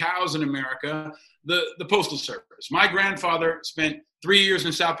sacred cows in America, the Postal Service. My grandfather spent 3 years in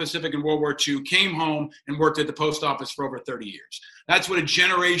the South Pacific in World War II, came home and worked at the post office for over 30 years. That's what a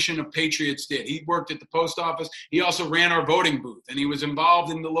generation of patriots did. He worked at the post office. He also ran our voting booth, and he was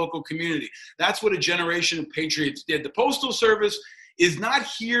involved in the local community. That's what a generation of patriots did. The Postal Service is not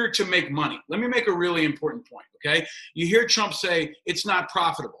here to make money. Let me make a really important point, okay? You hear Trump say it's not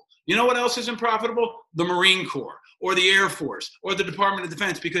profitable. You know what else isn't profitable? The Marine Corps or the Air Force or the Department of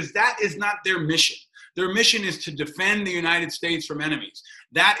Defense, because that is not their mission. Their mission is to defend the United States from enemies.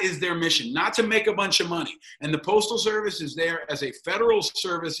 That is their mission, not to make a bunch of money. And the Postal Service is there as a federal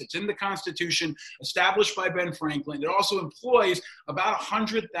service. It's in the Constitution, established by Ben Franklin. It also employs about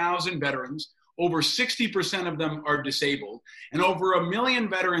 100,000 veterans. Over 60% of them are disabled. And over 1 million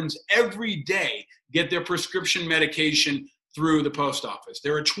veterans every day get their prescription medication through the post office.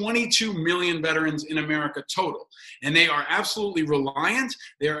 There are 22 million veterans in America total, and they are absolutely reliant,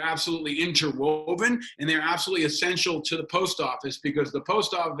 they are absolutely interwoven, and they're absolutely essential to the post office, because the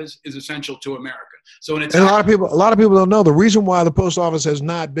post office is essential to America. So and a lot of people don't know the reason why the post office has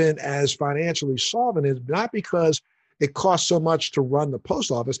not been as financially solvent is not because it costs so much to run the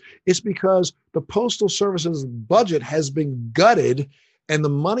post office. It's because the Postal Service's budget has been gutted, and the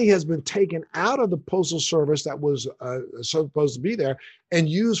money has been taken out of the Postal Service that was supposed to be there and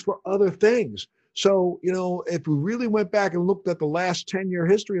used for other things. So, if we really went back and looked at the last 10-year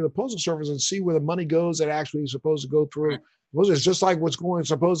history of the Postal Service and see where the money goes that actually is supposed to go through, it's just like what's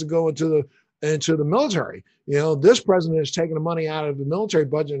supposed to go into the military. This president has taken the money out of the military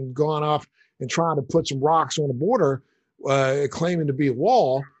budget and gone off and trying to put some rocks on the border, claiming to be a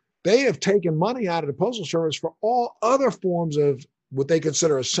wall. They have taken money out of the Postal Service for all other forms of what they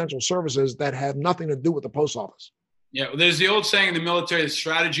consider essential services that have nothing to do with the post office. Yeah, well, there's the old saying in the military, the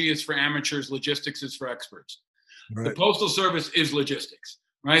strategy is for amateurs, logistics is for experts. Right. The Postal Service is logistics,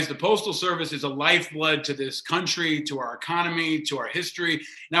 right? The Postal Service is a lifeblood to this country, to our economy, to our history.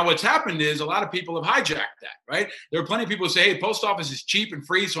 Now, what's happened is a lot of people have hijacked that, right? There are plenty of people who say, hey, post office is cheap and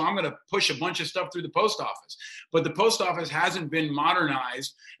free, so I'm going to push a bunch of stuff through the post office. But the post office hasn't been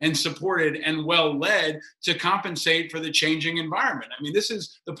modernized and supported and well led to compensate for the changing environment. I mean, this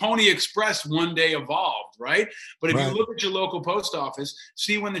is the Pony Express one day evolved, right? But if you look at your local post office,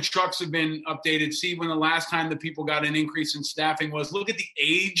 see when the trucks have been updated, see when the last time the people got an increase in staffing was, look at the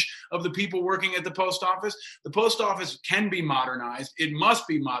age of the people working at the post office. The post office can be modernized. It must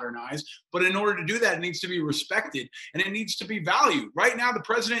be modernized. But in order to do that, it needs to be respected and it needs to be valued. Right now, the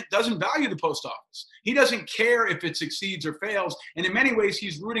president doesn't value the post office. He doesn't care if it succeeds or fails. And in many ways,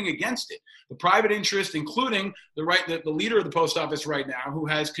 he's rooting against it. The private interest, including the leader of the post office right now, who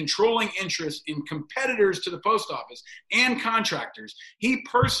has controlling interest in competitors to the post office and contractors, he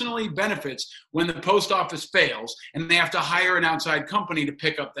personally benefits when the post office fails and they have to hire an outside company to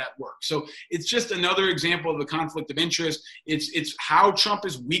pick up that work. So it's just another example of the conflict of interest. It's how Trump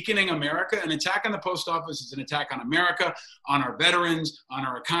is weakening America. An attack on the post office is an attack on America, on our veterans, on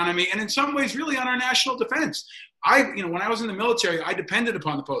our economy, and in some ways, really on our national defense. When I was in the military, I depended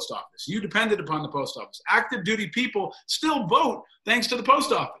upon the post office. You depended upon the post office. Active duty people still vote thanks to the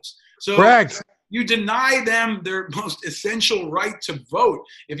post office. So correct. You deny them their most essential right to vote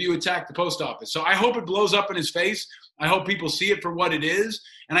if you attack the post office. So I hope it blows up in his face. I hope people see it for what it is.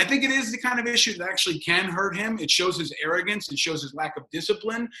 And I think it is the kind of issue that actually can hurt him. It shows his arrogance. It shows his lack of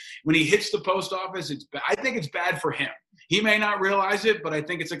discipline. When he hits the post office, I think it's bad for him. He may not realize it, but I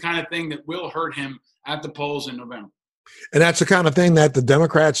think it's the kind of thing that will hurt him at the polls in November. And that's the kind of thing that the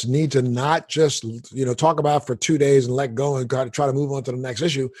Democrats need to not just, talk about for 2 days and let go and try to move on to the next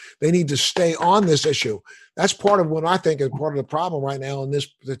issue. They need to stay on this issue. That's part of what I think is part of the problem right now in this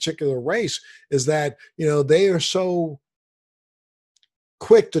particular race is that, they are so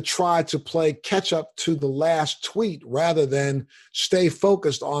quick to try to play catch up to the last tweet rather than stay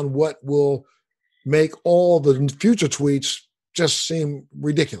focused on what will make all the future tweets just seem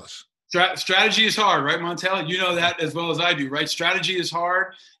ridiculous. Strategy is hard, right, Montel? You know that as well as I do, right? Strategy is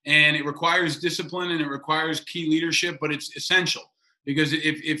hard, and it requires discipline, and it requires key leadership, but it's essential. Because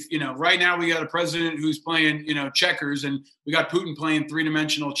if right now we got a president who's playing, checkers, and we got Putin playing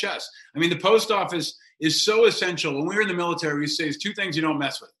three-dimensional chess. I mean, the post office is so essential. When we were in the military, we say there's two things you don't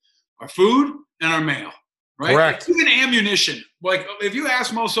mess with: our food and our mail. Right? Correct. Even ammunition. Like if you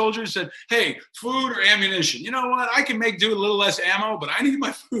ask most soldiers, said, "Hey, food or ammunition?" You know what? I can do a little less ammo, but I need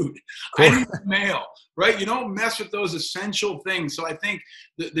my food. Correct. I need my mail. Right? You don't mess with those essential things. So I think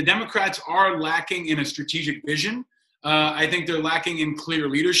the Democrats are lacking in a strategic vision. I think they're lacking in clear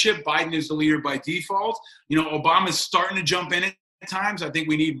leadership. Biden is the leader by default. Obama's starting to jump in it. times. I think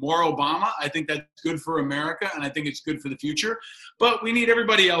we need more Obama. I think that's good for America, and I think it's good for the future. But we need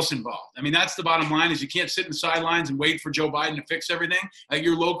everybody else involved. I mean, that's the bottom line, is you can't sit in the sidelines and wait for Joe Biden to fix everything. At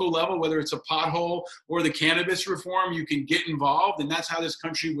your local level, whether it's a pothole or the cannabis reform, you can get involved, and that's how this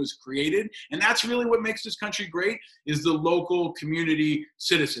country was created. And that's really what makes this country great, is the local community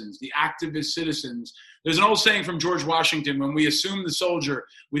citizens, the activist citizens. There's an old saying from George Washington: when we assumed the soldier,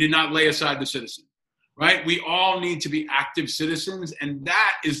 we did not lay aside the citizen. Right? We all need to be active citizens, and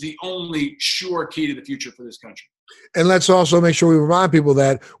that is the only sure key to the future for this country. And let's also make sure we remind people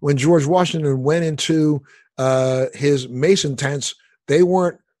that when George Washington went into his Mason tents, they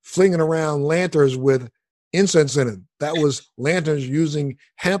weren't flinging around lanterns with incense in it. That was lanterns using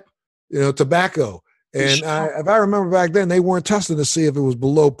hemp, tobacco. And if I remember back then, they weren't testing to see if it was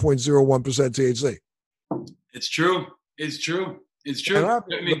below 0.01% THC. It's true. It's true. It's true.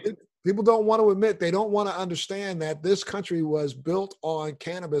 People don't want to admit, they don't want to understand that this country was built on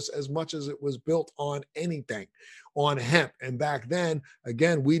cannabis as much as it was built on anything, on hemp. And back then,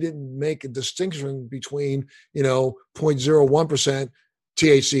 again, we didn't make a distinction between, 0.01%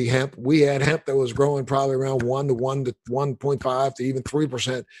 THC hemp. We had hemp that was growing probably around 1 to 1.5 to even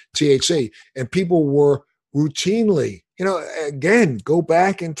 3% THC. And people were routinely, again, go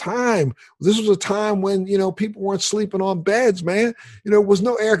back in time. This was a time when, people weren't sleeping on beds, man. There was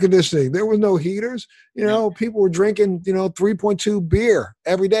no air conditioning. There was no heaters. People were drinking, 3.2 beer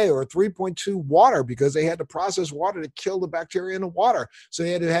every day or 3.2 water, because they had to process water to kill the bacteria in the water. So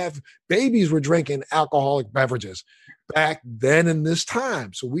they had to have, babies were drinking alcoholic beverages back then in this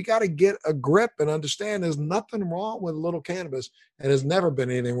time. So we got to get a grip and understand there's nothing wrong with a little cannabis, and there's never been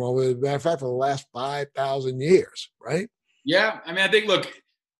anything wrong with it. As a matter of fact, for the last 5,000 years, right? Yeah. I mean, I think, look,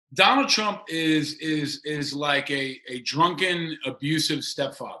 Donald Trump is like a drunken, abusive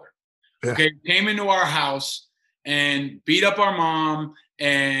stepfather. Yeah. Okay. Came into our house and beat up our mom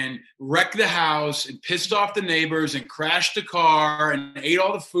and wrecked the house and pissed off the neighbors and crashed the car and ate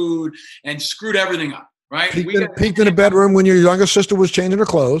all the food and screwed everything up. Right? Peeked in the bedroom when your younger sister was changing her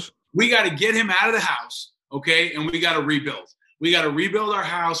clothes. We got to get him out of the house, okay? And we got to rebuild. We got to rebuild our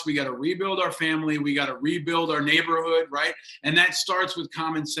house. We got to rebuild our family. We got to rebuild our neighborhood, right? And that starts with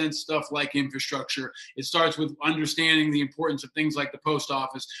common sense stuff like infrastructure. It starts with understanding the importance of things like the post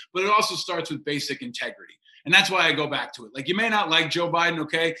office, but it also starts with basic integrity. And that's why I go back to it. Like, you may not like Joe Biden,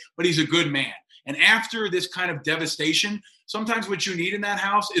 okay, but he's a good man. And after this kind of devastation, sometimes what you need in that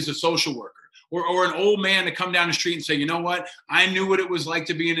house is a social worker. Or an old man to come down the street and say, you know what? I knew what it was like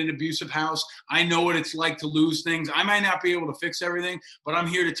to be in an abusive house. I know what it's like to lose things. I might not be able to fix everything, but I'm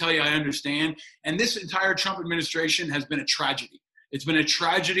here to tell you I understand. And this entire Trump administration has been a tragedy. It's been a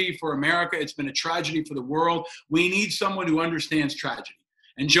tragedy for America. It's been a tragedy for the world. We need someone who understands tragedy.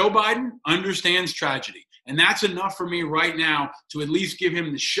 And Joe Biden understands tragedy. And that's enough for me right now to at least give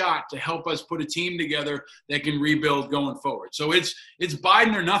him the shot to help us put a team together that can rebuild going forward. So it's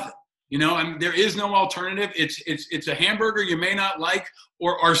Biden or nothing. I mean, there is no alternative. It's a hamburger you may not like,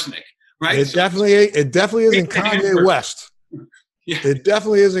 or arsenic, right? It definitely isn't Kanye West. Yeah. It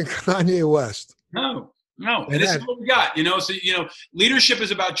definitely isn't Kanye West. No. And this is what we got, So, leadership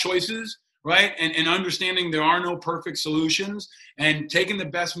is about choices, right? And understanding there are no perfect solutions, and taking the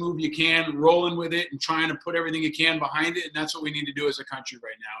best move you can, rolling with it, and trying to put everything you can behind it. And that's what we need to do as a country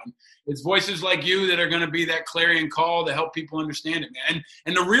right now. And it's voices like you that are going to be that clarion call to help people understand it, man.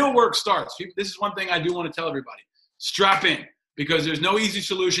 And the real work starts. This is one thing I do want to tell everybody. Strap in, because there's no easy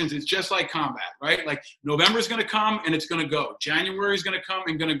solutions. It's just like combat, right? Like, November's going to come and it's going to go. January is going to come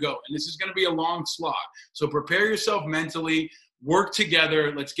and going to go. And this is going to be a long slog. So prepare yourself mentally. Work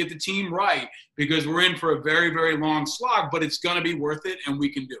together. Let's get the team right, because we're in for a very, very long slog, but it's going to be worth it, and we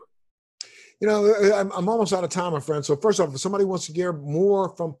can do it. I'm almost out of time, my friend. So first off, if somebody wants to hear more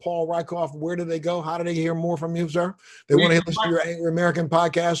from Paul Rieckoff, where do they go? How do they hear more from you, sir? They want to listen to your Angry American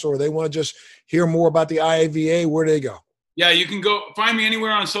podcast, or they want to just hear more about the IAVA. Where do they go? Yeah, you can go find me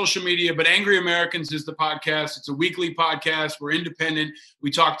anywhere on social media, but Angry Americans is the podcast. It's a weekly podcast. We're independent.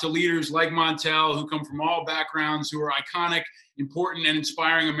 We talk to leaders like Montel, who come from all backgrounds, who are iconic, important, and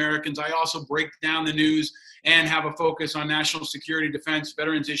inspiring Americans. I also break down the news and have a focus on national security, defense,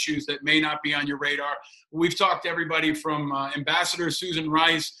 veterans issues that may not be on your radar. We've talked to everybody from Ambassador Susan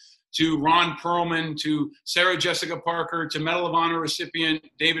Rice to Ron Perlman, to Sarah Jessica Parker, to Medal of Honor recipient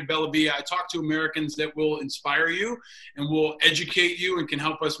David Bellavia. I talk to Americans that will inspire you and will educate you and can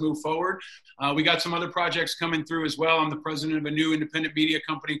help us move forward. We got some other projects coming through as well. I'm the president of a new independent media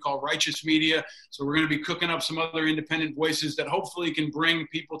company called Righteous Media. So we're going to be cooking up some other independent voices that hopefully can bring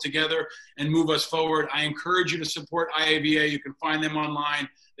people together and move us forward. I encourage you to support IAVA. You can find them online.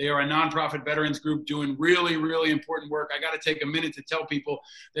 They are a nonprofit veterans group doing really, really important work. I got to take a minute to tell people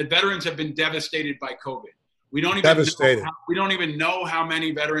that veterans have been devastated by COVID. We don't even know how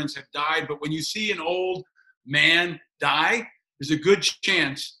many veterans have died, but when you see an old man die, there's a good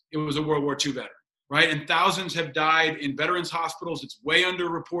chance it was a World War II veteran, right? And thousands have died in veterans hospitals. It's way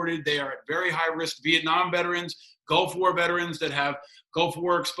underreported. They are at very high risk. Vietnam veterans, Gulf War veterans that have Gulf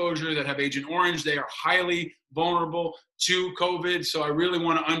War exposure, that have Agent Orange, they are highly vulnerable to COVID. So I really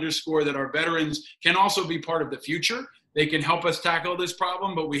want to underscore that our veterans can also be part of the future. They can help us tackle this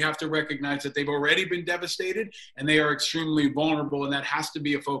problem, but we have to recognize that they've already been devastated and they are extremely vulnerable, and that has to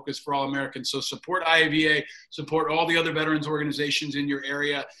be a focus for all Americans. So support IAVA, support all the other veterans organizations in your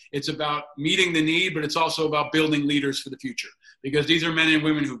area. It's about meeting the need, but it's also about building leaders for the future, because these are men and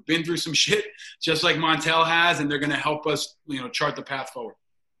women who've been through some shit, just like Montel has, and they're going to help us, chart the path forward.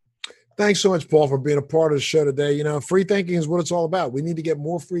 Thanks so much, Paul, for being a part of the show today. Free thinking is what it's all about. We need to get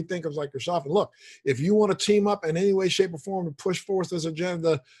more free thinkers like yourself. And look, if you want to team up in any way, shape, or form to push forth this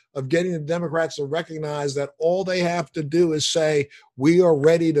agenda of getting the Democrats to recognize that all they have to do is say, we are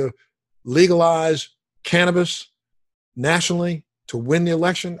ready to legalize cannabis nationally to win the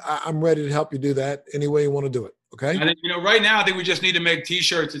election, I'm ready to help you do that any way you want to do it. Okay. I think, right now, I think we just need to make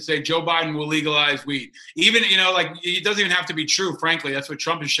T-shirts that say Joe Biden will legalize weed. Even, it doesn't even have to be true, frankly. That's what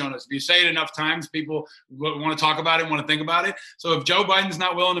Trump has shown us. If you say it enough times, people want to talk about it, want to think about it. So if Joe Biden's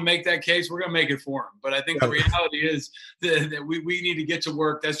not willing to make that case, we're going to make it for him. But I think the reality is that we need to get to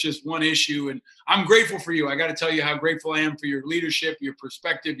work. That's just one issue. And I'm grateful for you. I got to tell you how grateful I am for your leadership, your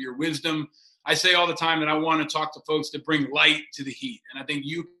perspective, your wisdom. I say all the time that I want to talk to folks that bring light to the heat. And I think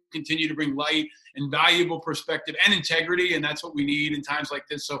you continue to bring light and valuable perspective and integrity, and that's what we need in times like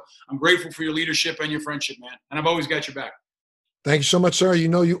this. So I'm grateful for your leadership and your friendship, man. And I've always got your back. Thank you so much, sir.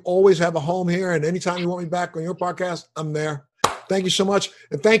 You always have a home here, and anytime you want me back on your podcast, I'm there. Thank you so much.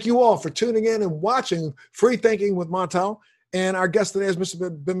 And thank you all for tuning in and watching Free Thinking with Montel. And our guest today has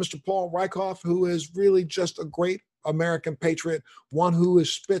been Mr. Paul Rieckoff, who is really just a great American patriot, one who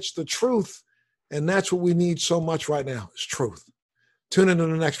has spits the truth. And that's what we need so much right now, is truth. Tune into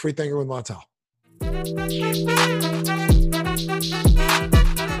the next Free Thinker with Montel.